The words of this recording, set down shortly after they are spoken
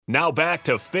Now back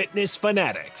to Fitness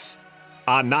Fanatics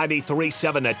on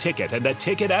 93.7 The Ticket and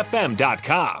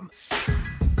theticketfm.com.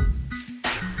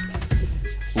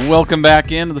 Welcome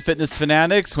back into the Fitness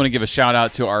Fanatics. Want to give a shout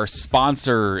out to our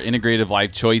sponsor, Integrative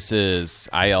Life Choices.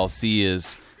 ILC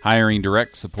is hiring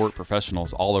direct support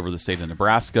professionals all over the state of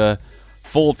Nebraska,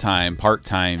 full-time,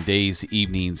 part-time, days,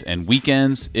 evenings, and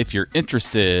weekends. If you're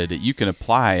interested, you can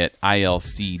apply at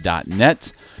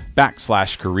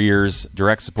ilc.net/careers.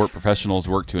 Direct support professionals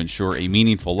work to ensure a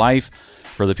meaningful life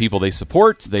for the people they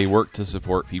support. They work to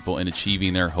support people in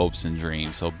achieving their hopes and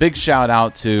dreams. So big shout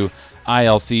out to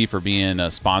ILC for being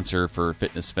a sponsor for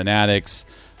Fitness Fanatics.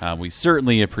 We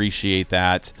certainly appreciate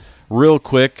that. Real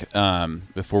quick,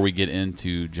 before we get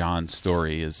into John's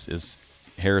story, is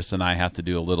Harris and I have to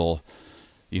do a little,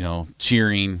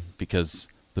 cheering because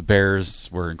the Bears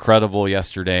were incredible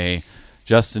yesterday.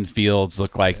 Justin Fields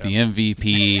looked like the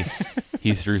MVP.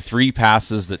 He threw 3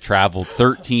 passes that traveled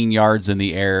 13 yards in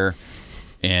the air.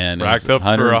 And racked up for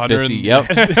 150. Yep.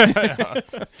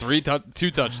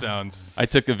 2 touchdowns. I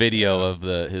took a video of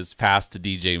his pass to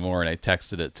DJ Moore, and I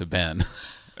texted it to Ben.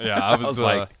 Yeah, I was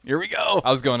like, here we go.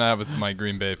 I was going out with my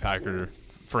Green Bay Packer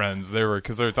friends.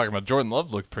 Because they were talking about Jordan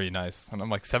Love looked pretty nice, and I'm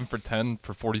like 7 for 10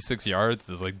 for 46 yards.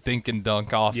 It's like dink and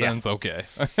dunk offense. Yeah. Okay,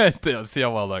 see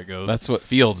how well that goes. That's what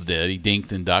Fields did. He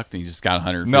dinked and ducked, and he just got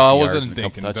 150 yards. No, it yards wasn't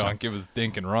dink and dunk. It was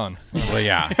dink and run. Well,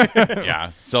 yeah,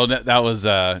 yeah. So that was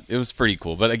it was pretty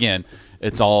cool. But again,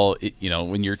 it's all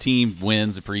when your team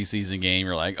wins a preseason game,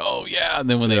 you're like, oh yeah, and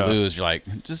then when they lose, you're like,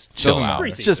 just chill out.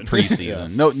 It's just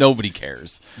preseason. Yeah. Nobody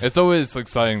cares. It's always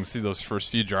exciting to see those first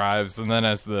few drives, and then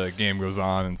as the game goes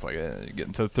on, it's like you get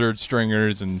into third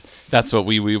stringers, and that's what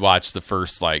we watched the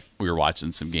first. Like we were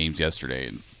watching some games yesterday,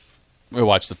 and we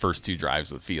watched the first 2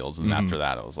 drives with Fields, and after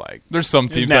that, it was like, there's some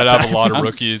teams that have a lot of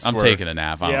rookies. I'm taking a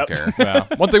nap. I don't care. Yeah.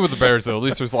 One thing with the Bears, though, at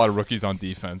least there's a lot of rookies on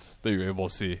defense that you're able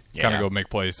to see kind of go make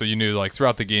plays. So you knew, like,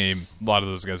 throughout the game, a lot of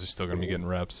those guys are still going to be getting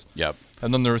reps. Yep.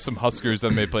 And then there were some Huskers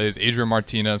that made plays. Adrian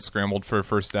Martinez scrambled for a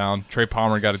first down. Trey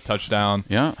Palmer got a touchdown.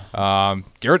 Yeah.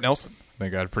 Garrett Nelson, I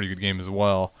think, got a pretty good game as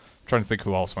well. Trying to think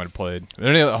who else might have played. Are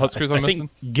there any other Huskers I'm missing? I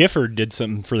think Gifford did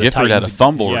something for the Gifford Titans. had a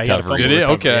fumble recovery. Did he?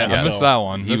 Okay, yeah. I missed that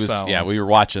one. Yeah, we were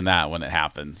watching that when it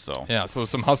happened. So yeah, so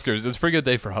some Huskers. It's a pretty good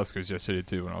day for Huskers yesterday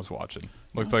too. When I was watching,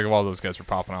 looks like a lot of those guys were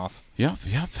popping off. Yep.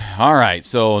 All right,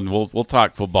 so we'll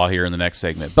talk football here in the next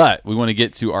segment, but we want to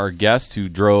get to our guest who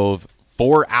drove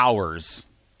 4 hours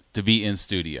to be in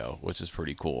studio, which is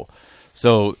pretty cool.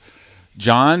 So,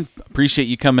 John, appreciate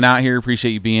you coming out here.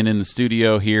 Appreciate you being in the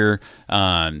studio here.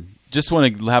 Just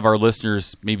want to have our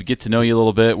listeners maybe get to know you a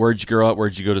little bit. Where'd you grow up?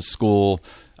 Where'd you go to school?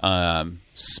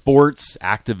 Sports,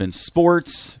 active in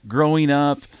sports, growing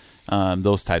up,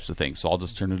 those types of things. So I'll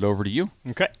just turn it over to you.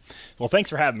 Okay. Well, thanks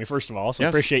for having me, first of all. So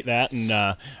appreciate that. And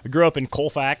I grew up in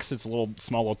Colfax. It's a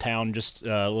small little town just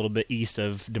a little bit east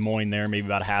of Des Moines there, maybe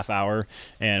about a half hour.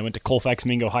 And I went to Colfax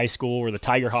Mingo High School where the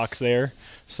Tiger Hawks there.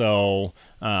 So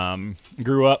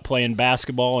grew up playing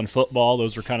basketball and football.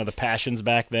 Those were kind of the passions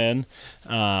back then.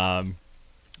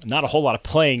 Not a whole lot of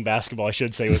playing basketball, I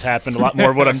should say, was happened. A lot more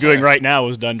of what I'm doing right now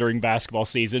was done during basketball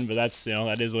season, but that's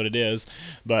that is what it is.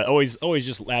 But always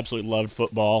just absolutely loved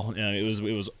football.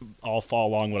 It was all fall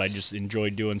long what I just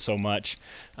enjoyed doing so much.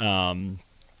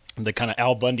 The kind of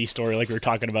Al Bundy story, like we were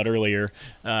talking about earlier,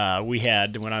 we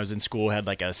had when I was in school had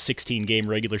like a 16-game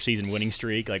regular season winning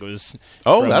streak. Like it was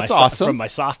that's awesome from my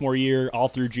sophomore year all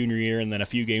through junior year, and then a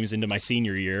few games into my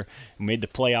senior year. We made the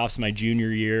playoffs my junior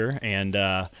year,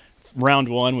 and round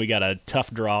 1 we got a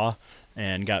tough draw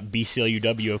and got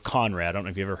BCLUW of Conrad. I don't know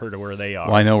if you ever heard of where they are.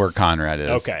 Well, I know where Conrad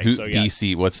is. Okay, so yeah,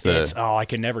 BC. What's the? I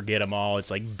can never get them all. It's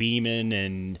like Beeman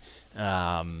and.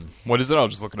 What is it? I'll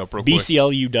just look it up real quick.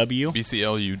 BCLUW.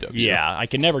 BCLUW. Yeah, I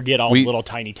can never get all the little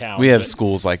tiny towns. We have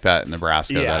schools like that in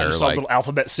Nebraska that are just like little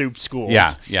alphabet soup schools.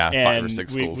 Yeah, and 5 or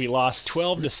 6 schools. We lost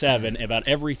 12-7. About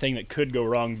everything that could go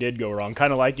wrong did go wrong.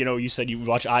 Kind of like you said you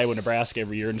watch Iowa, Nebraska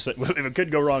every year, and said, if it could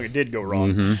go wrong, it did go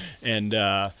wrong. Mm-hmm.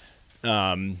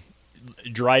 And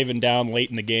driving down late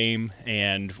in the game,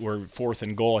 and we're 4th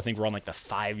and goal. I think we're on like the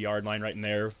 5-yard line right in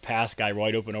there. Pass guy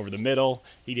wide open over the middle.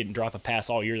 He didn't drop a pass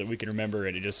all year that we can remember,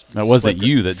 and it just that wasn't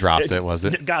you that dropped it, was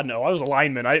it? God, no. I was a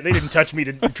lineman. They didn't touch me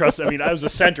to trust. I mean, I was a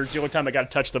center. It's the only time I got to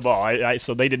touch the ball.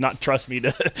 So they did not trust me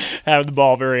to have the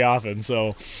ball very often.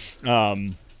 So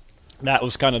that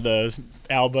was kind of the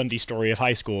Al Bundy story of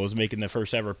high school, is making the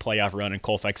first ever playoff run in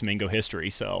Colfax Mingo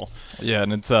history. So yeah,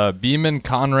 and it's Beeman,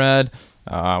 Conrad.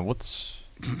 Was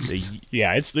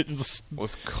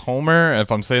Comer,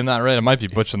 if I'm saying that right? I might be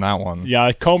butchering that one.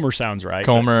 Yeah, Comer sounds right.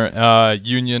 Comer,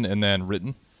 Union, and then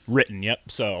Written. Written, yep.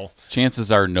 So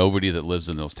chances are nobody that lives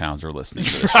in those towns are listening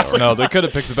to this show. No, they could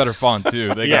have picked a better font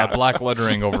too. They Yeah. got black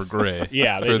lettering over gray.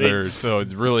 Yeah, for theirs, so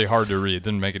it's really hard to read.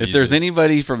 Didn't make it If easy. there's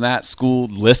anybody from that school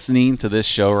listening to this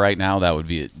show right now, that would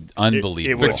be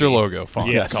unbelievable. would Fix your logo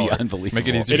font. Yeah, That'd be color. unbelievable. Make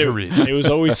it easy It, to read. it was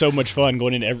always so much fun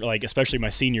going into especially my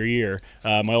senior year.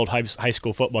 My old high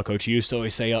school football coach used to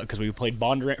always say, because we played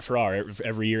Bondurant Farrar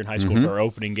every year in high school for our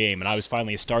opening game, and I was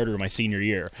finally a starter my senior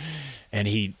year. And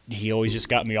he always just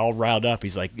got me all riled up.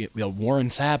 He's like, Warren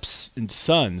Sapp's and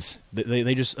sons,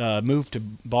 they just moved to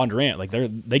Bondurant. Like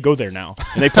they go there now,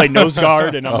 and they play nose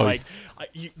guard. And I'm like,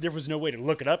 there was no way to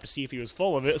look it up to see if he was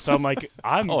full of it. So I'm like,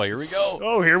 Oh, here we go.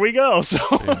 Oh, here we go. So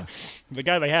the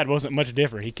guy they had wasn't much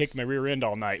different. He kicked my rear end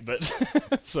all night, but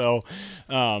so.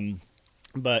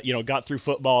 But got through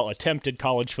football, attempted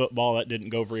college football. That didn't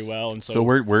go very well, and So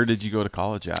where did you go to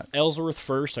college at? Ellsworth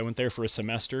first. I went there for a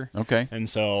semester. Okay. And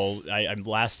so I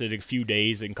lasted a few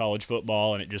days in college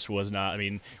football, and it just was not. I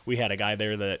mean, we had a guy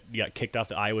there that got kicked off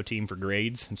the Iowa team for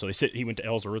grades, and so he went to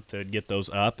Ellsworth to get those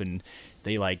up, and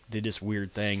they did this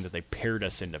weird thing that they paired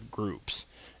us into groups.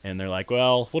 And they're like,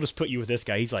 well, we'll just put you with this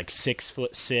guy. He's like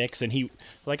 6'6", and he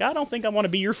like, I don't think I want to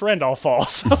be your friend all fall.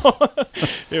 So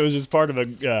it was just part of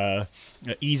a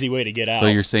easy way to get out. So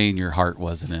you're saying your heart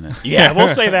wasn't in it? Yeah, we'll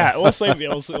say that.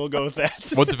 We'll go with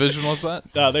that. What division was that?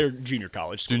 They're junior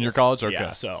college. School. Junior college? Okay.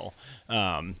 Yeah, so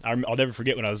I'll never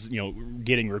forget when I was,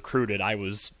 getting recruited. I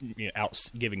was out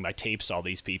giving my tapes to all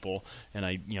these people, and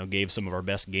I, gave some of our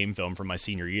best game film from my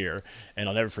senior year. And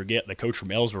I'll never forget the coach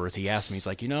from Ellsworth. He asked me, he's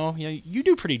like, you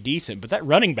do pretty decent, but that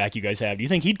running back you guys have, do you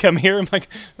think he'd come here? I'm like,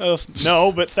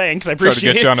 no, but thanks, I Try to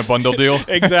appreciate get it. you on a bundle deal.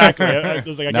 Exactly. I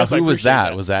was like, I Now, guess I who was appreciate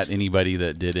that? Was that anybody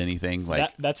that did anything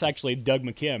like? That's actually Doug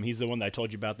McKim. He's the one that I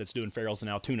told you about that's doing Farrell's in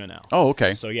Altoona now. Oh,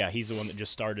 okay. So yeah, he's the one that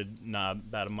just started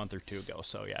about a month or two ago.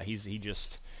 So yeah, he's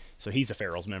a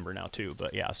Farrell's member now too.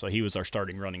 But yeah, so he was our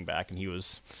starting running back, and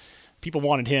people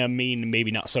wanted him,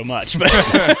 maybe not so much,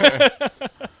 but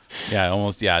Yeah,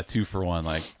 almost. Yeah, 2 for 1.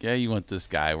 Like, yeah, you want this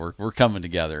guy? We're coming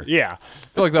together. yeah, I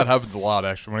feel like that happens a lot,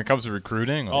 actually, when it comes to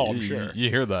recruiting. Like, I'm you, sure. You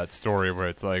hear that story where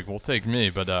it's like, well, take me,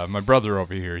 but my brother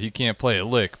over here, he can't play a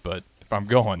lick, but if I'm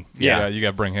going, Yeah. you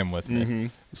got to bring him with me.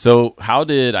 So how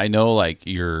did I know? Like,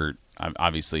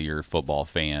 obviously you're a football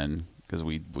fan because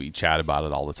we chat about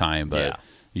it all the time. But Yeah.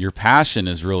 your passion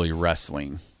is really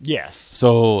wrestling. yes.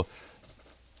 So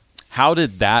how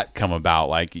did that come about?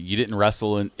 Like, you didn't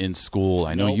wrestle in school.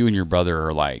 I know Nope. you and your brother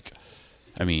are like,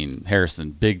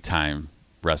 Harrison, big time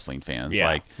wrestling fans.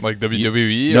 Yeah. Like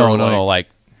WWE? No, like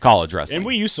college wrestling. And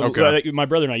we used to, Okay. my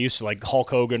brother and I used to like Hulk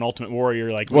Hogan, Ultimate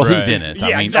Warrior, like. well, Right. who didn't? Yeah, I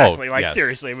mean, exactly. Oh, like yes.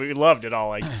 seriously, we loved it all.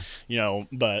 Like,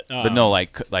 but But no,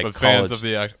 like But college. fans of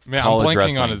the I'm college blanking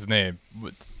wrestling. on his name.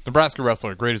 Nebraska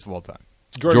wrestler, greatest of all time.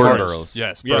 Jordan Burroughs. Burroughs.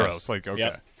 Yes, Yes. Burroughs. Like, okay.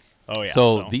 Yep. Oh yeah.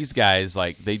 So these guys,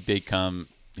 like, they come.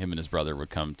 Him and his brother would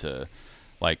come to,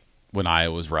 like, when I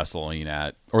was wrestling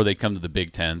at, or they come to the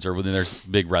Big Tens, or when there's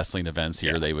big wrestling events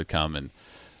here, Yeah. they would come. And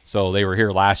so they were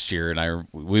here last year, and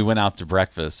we went out to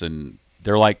breakfast, and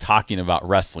they're like talking about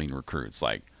wrestling recruits,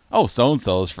 like, oh, so and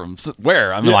so is from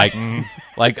where? I mean,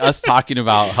 like us talking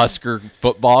about Husker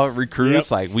football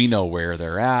recruits, Yep. like, we know where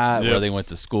they're at, where Yep. they went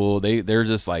to school. They're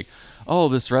just like, oh,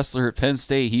 this wrestler at Penn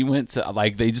State, he went to,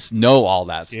 like, they just know all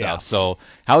that stuff. Yeah. So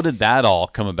how did that all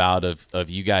come about of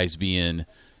you guys being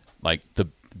like the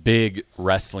big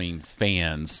wrestling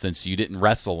fans, since you didn't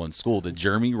wrestle in school? Did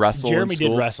Jeremy wrestle in Jeremy school?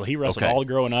 did wrestle. He wrestled Okay. all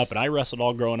growing up, and I wrestled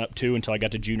all growing up too until I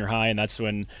got to junior high, and that's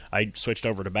when I switched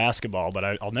over to basketball.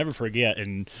 But I'll never forget,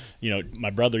 and my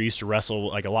brother used to wrestle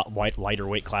like a lot lighter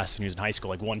weight class when he was in high school,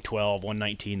 like 112,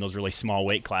 119, those really small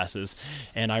weight classes.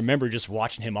 And I remember just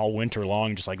watching him all winter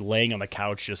long, just like laying on the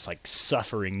couch, just like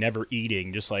suffering, never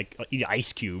eating, just like eating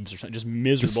ice cubes or something, just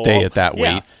miserable. stay at that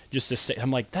Yeah, weight. just to stay.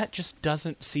 I'm like, that just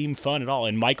doesn't seem fun at all.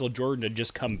 And Michael Jordan had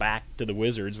just come back to the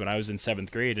Wizards when I was in 7th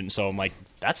grade, and so I'm like,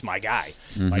 that's my guy.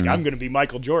 Like, I'm going to be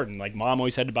Michael Jordan. Like, Mom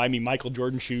always had to buy me Michael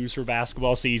Jordan shoes for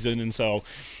basketball season, and so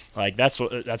like that's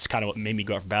kind of what made me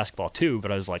go out for basketball too.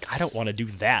 But I was like, I don't want to do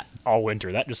that all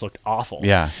winter. That just looked awful.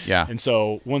 Yeah. And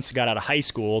so once I got out of high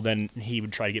school, then he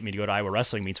would try to get me to go to Iowa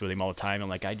wrestling meets with him all the time. I'm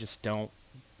like, I just don't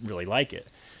really like it.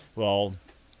 Well,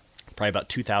 probably about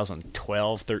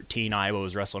 2012, 13, Iowa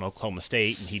was wrestling Oklahoma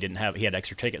State, and he had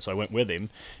extra tickets, so I went with him.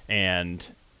 And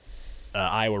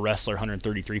Iowa wrestler,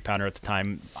 133-pounder at the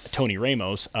time, Tony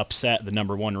Ramos, upset the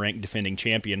number 1 ranked defending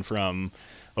champion from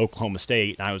Oklahoma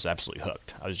State, and I was absolutely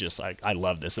hooked. I was just like, I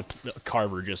love this.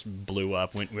 Carver just blew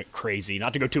up, went crazy.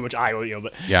 Not to go too much Iowa,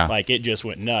 but Yeah. like, it just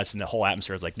went nuts, and the whole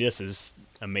atmosphere was like, this is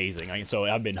amazing. So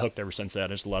I've been hooked ever since that. I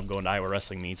just love going to Iowa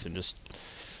wrestling meets and just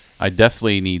I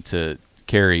definitely need to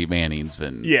Carrie Manning's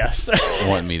been yes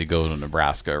wanting me to go to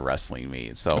Nebraska wrestling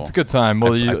meet. So it's a good time.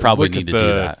 Well, I probably need to do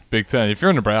that. Big Ten. If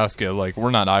you're in Nebraska, like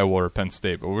we're not Iowa or Penn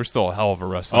State, but we're still a hell of a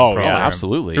wrestling Oh, program. yeah,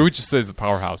 absolutely. Who would you say is the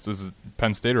powerhouse? Is it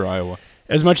Penn State or Iowa?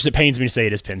 As much as it pains me to say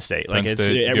it is Penn State. Like Penn it's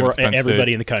State. You give it to Penn everybody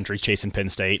State. in the country is chasing Penn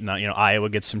State, and Iowa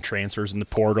gets some transfers in the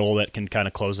portal that can kind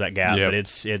of close that gap. Yep. But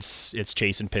it's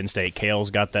chasing Penn State.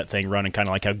 Kale's got that thing running, kind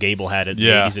of like how Gable had it in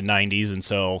Yeah. the 80s and 90s, and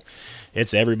so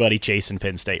it's everybody chasing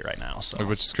Penn State right now. So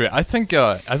Which is great. I think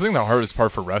the hardest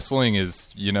part for wrestling is,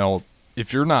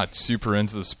 if you're not super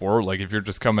into the sport, like if you're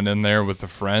just coming in there with a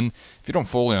friend, if you don't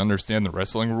fully understand the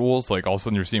wrestling rules, like all of a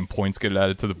sudden you're seeing points get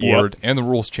added to the board, and the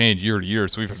rules change year to year.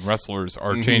 So even wrestlers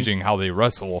are changing how they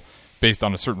wrestle based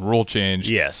on a certain rule change.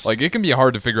 Yes. Like it can be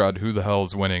hard to figure out who the hell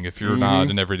is winning if you're not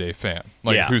an everyday fan.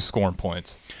 Like Yeah. who's scoring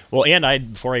points. Well,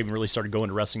 and before I even really started going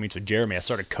to wrestling meets with Jeremy, I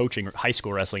started coaching high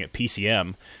school wrestling at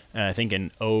PCM. And I think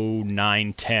in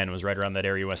 09-10 was right around that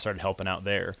area when I started helping out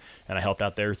there. And I helped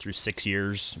out there through 6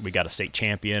 years. We got a state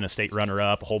champion, a state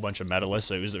runner-up, a whole bunch of medalists.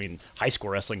 So high school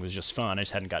wrestling was just fun. I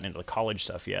just hadn't gotten into the college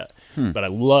stuff yet. But I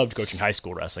loved coaching high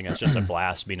school wrestling. It's just a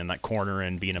blast being in that corner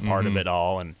and being a part of it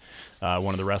all. And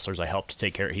one of the wrestlers I helped to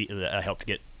take care of, I helped to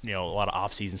get a lot of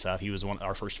off-season stuff. He was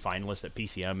our first finalist at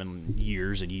PCM in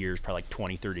years and years, probably like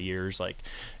 20, 30 years.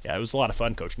 It was a lot of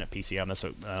fun coaching at PCM. That's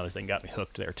what another thing got me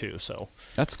hooked there too. So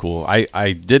That's cool.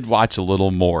 I did watch a little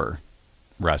more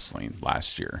wrestling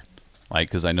last year,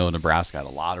 because I know Nebraska had a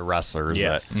lot of wrestlers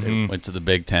Yes. that went to the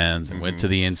Big Tens and went to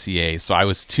the NCAA. So I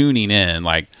was tuning in.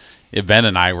 Ben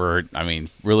and I were,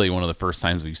 really one of the first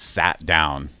times we sat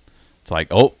down.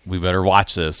 It's we better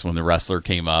watch this when the wrestler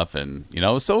came up, and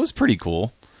so it was pretty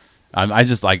cool. I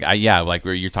just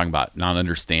where you're talking about not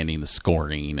understanding the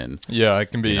scoring and Yeah,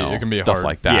 it can be stuff hard.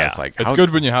 like that. Yeah. It's It's good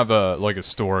when you have a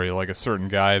story, like a certain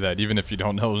guy that even if you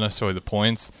don't know necessarily the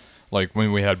points, like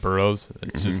when we had Burroughs,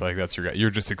 it's just like that's your guy.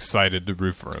 You're just excited to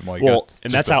root for him.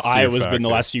 That's how Iowa's been the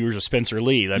last few years of Spencer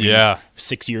Lee.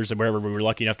 6 years of wherever we were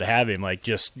lucky enough to have him.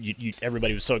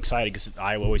 Everybody was so excited because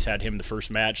Iowa always had him the first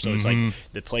match. So it's like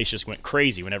the place just went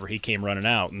crazy whenever he came running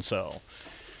out, and so.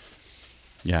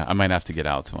 Yeah, I might have to get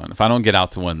out to one. If I don't get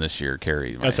out to one this year,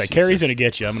 Carrie. Carrie's going to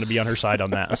get you. I'm going to be on her side on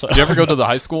that. So. Did you ever go to the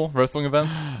high school wrestling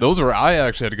events? I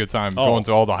actually had a good time going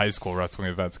to all the high school wrestling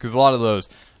events because a lot of those,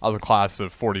 I was a class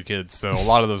of 40 kids, so a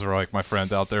lot of those were like my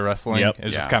friends out there wrestling. Yep.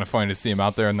 It's just kind of funny to see them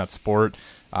out there in that sport,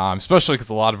 especially because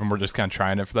a lot of them were just kind of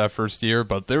trying it for that first year.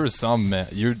 But there was some,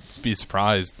 you'd be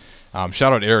surprised.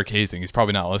 Shout out Eric Hazing. He's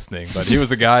probably not listening, but he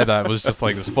was a guy that was just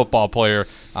like this football player,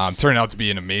 turned out to be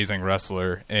an amazing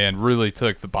wrestler, and really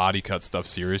took the body cut stuff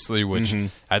seriously, which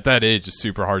at that age is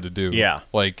super hard to do. Yeah.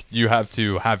 You have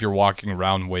to have your walking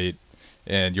around weight,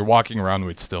 and your walking around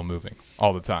weight's still moving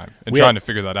all the time. And trying to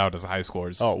figure that out as a high schooler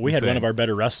is we insane. had one of our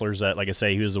better wrestlers that, like I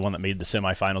say, he was the one that made the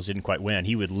semifinals, didn't quite win.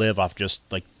 He would live off just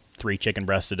 3 chicken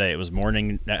breasts a day. It was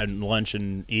morning, and lunch,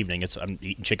 and evening. I'm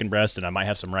eating chicken breast, and I might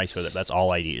have some rice with it. That's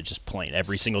all I eat. It's just plain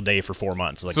every single day for 4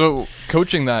 months. So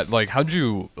coaching that, how'd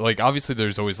you obviously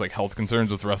there's always health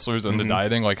concerns with wrestlers and the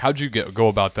dieting. How'd you go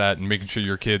about that and making sure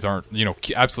your kids aren't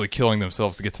absolutely killing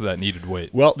themselves to get to that needed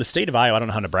weight? Well, the state of Iowa, I don't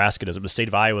know how Nebraska does it, but the state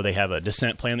of Iowa, they have a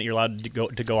descent plan that you're allowed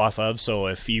to go off of. So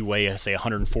if you weigh, say,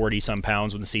 140 some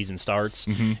pounds when the season starts,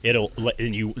 it'll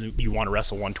and you want to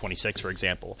wrestle 126, for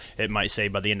example. It might say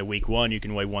by the end of week 1 you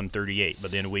can weigh 138,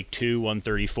 but then week 2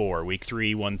 134, week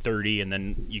 3 130, and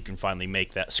then you can finally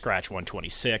make that scratch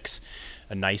 126.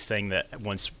 A nice thing that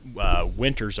once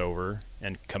winter's over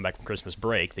and come back from Christmas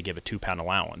break, they give a 2-pound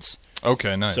allowance.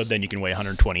 Okay, nice. So then you can weigh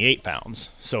 128 pounds.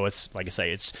 So it's like I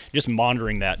say, it's just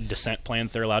monitoring that descent plan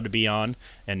that they're allowed to be on,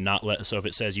 and not let. So if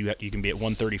it says you can be at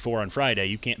 134 on Friday,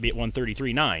 you can't be at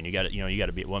 133.9. You got to you got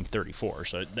to be at 134.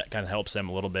 So that kind of helps them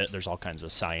a little bit. There's all kinds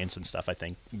of science and stuff I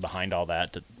think behind all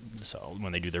that. So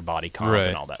when they do their body comp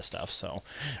and all that stuff, so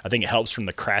I think it helps from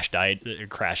the crash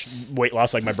weight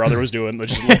loss like my brother was doing,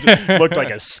 which looked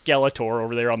like a Skeletor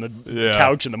over there on the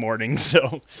couch in the morning.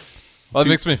 So. Well, it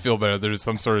makes me feel better. There's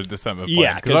some sort of descent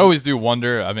plan. Because I always do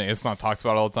wonder. I mean, it's not talked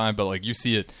about all the time, but you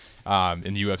see it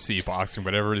in the UFC, boxing,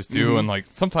 whatever it is too, and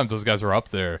sometimes those guys are up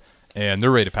there and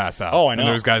they're ready to pass out. Oh, I know. And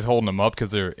there's guys holding them up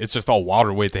because it's just all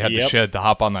water weight they had to shed to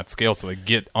hop on that scale, so they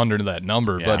get under that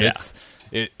number. Yeah. But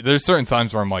there's certain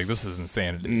times where I'm like, this is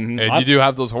insanity. And you do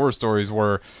have those horror stories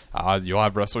where you'll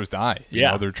have wrestlers die. You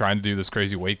know, they're trying to do this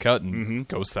crazy weight cut and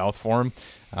go south for them.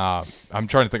 I'm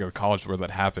trying to think of the college where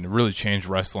that happened. It really changed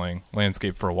wrestling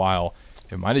landscape for a while.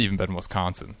 It might have even been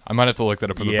Wisconsin. I might have to look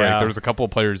that up in the break. There was a couple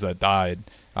of players that died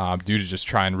due to just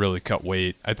trying to really cut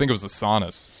weight. I think it was the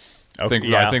Saunas. I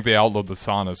think they outlawed the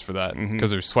saunas for that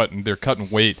because they're sweating, they're cutting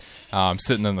weight,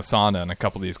 sitting in the sauna, and a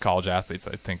couple of these college athletes,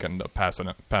 I think, end up passing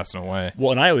away.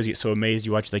 Well, and I always get so amazed.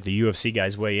 You watch like the UFC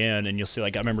guys weigh in, and you'll see,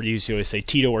 like, I remember you used to always say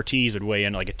Tito Ortiz would weigh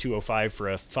in like at 205 for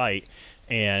a fight,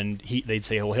 and they'd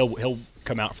say, well, he'll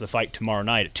come out for the fight tomorrow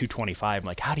night at 225. I'm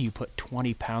like, how do you put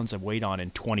 20 pounds of weight on in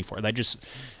 24? That just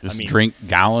drink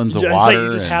gallons of water.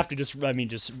 You just have to just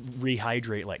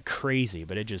rehydrate like crazy.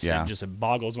 But it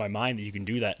boggles my mind that you can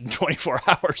do that in 24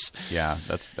 hours. Yeah,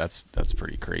 that's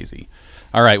pretty crazy.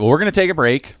 All right, well, we're going to take a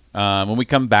break. When we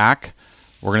come back,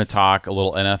 we're going to talk a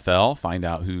little NFL, find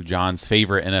out who John's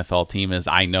favorite NFL team is.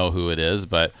 I know who it is,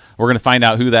 but we're going to find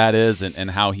out who that is and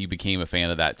how he became a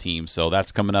fan of that team. So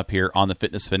that's coming up here on the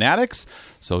Fitness Fanatics.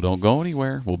 So don't go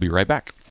anywhere. We'll be right back.